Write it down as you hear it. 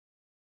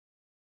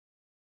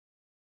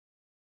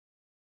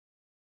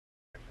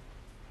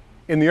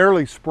In the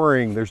early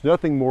spring, there's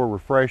nothing more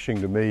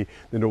refreshing to me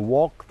than to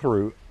walk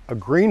through a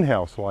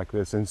greenhouse like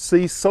this and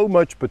see so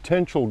much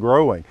potential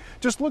growing.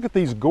 Just look at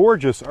these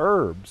gorgeous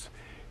herbs.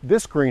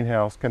 This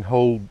greenhouse can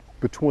hold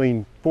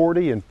between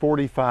 40 and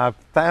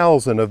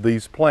 45,000 of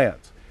these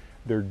plants.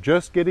 They're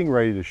just getting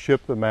ready to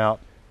ship them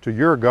out to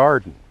your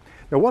garden.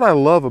 Now, what I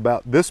love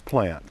about this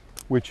plant,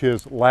 which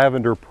is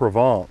Lavender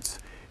Provence,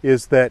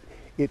 is that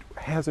it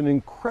has an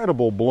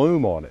incredible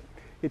bloom on it.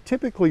 It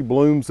typically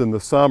blooms in the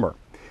summer.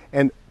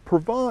 And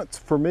Provence,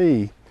 for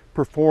me,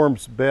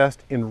 performs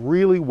best in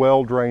really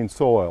well-drained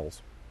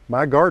soils.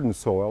 My garden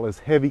soil is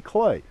heavy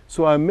clay,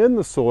 so I'm in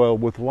the soil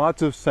with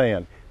lots of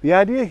sand. The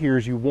idea here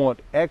is you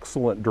want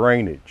excellent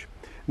drainage.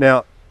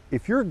 Now,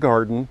 if your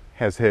garden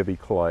has heavy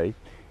clay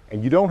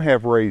and you don't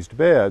have raised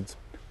beds,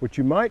 what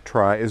you might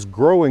try is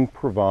growing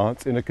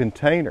Provence in a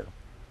container.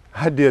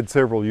 I did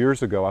several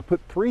years ago. I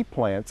put 3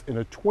 plants in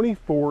a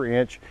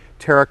 24-inch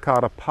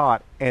terracotta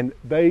pot, and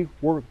they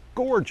were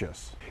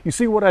gorgeous. You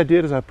see, what I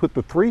did is I put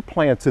the 3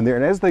 plants in there,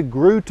 and as they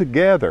grew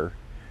together,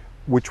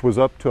 which was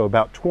up to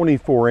about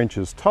 24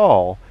 inches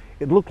tall,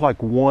 it looked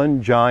like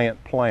one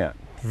giant plant.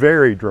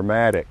 Very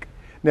dramatic.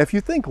 Now, if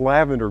you think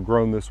lavender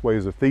grown this way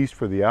is a feast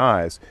for the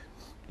eyes,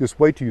 just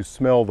wait till you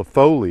smell the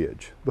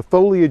foliage. The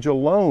foliage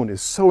alone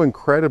is so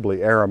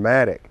incredibly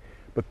aromatic,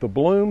 but the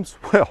blooms,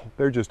 well,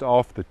 they're just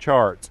off the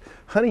charts.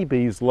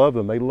 Honeybees love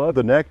them. They love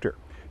the nectar.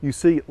 You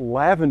see,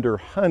 lavender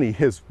honey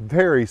is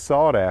very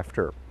sought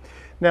after.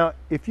 Now,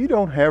 if you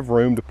don't have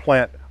room to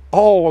plant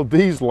all of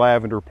these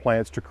lavender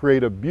plants to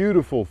create a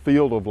beautiful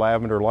field of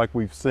lavender like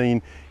we've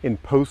seen in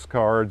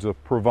postcards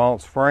of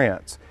Provence,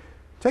 France,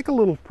 take a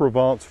little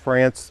Provence,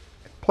 France,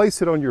 and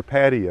place it on your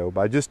patio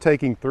by just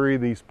taking 3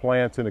 of these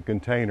plants in a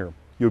container.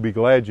 You'll be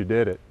glad you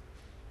did it.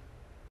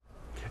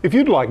 If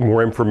you'd like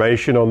more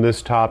information on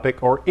this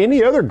topic or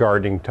any other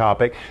gardening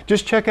topic,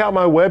 just check out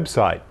my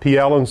website,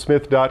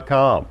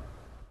 pallensmith.com.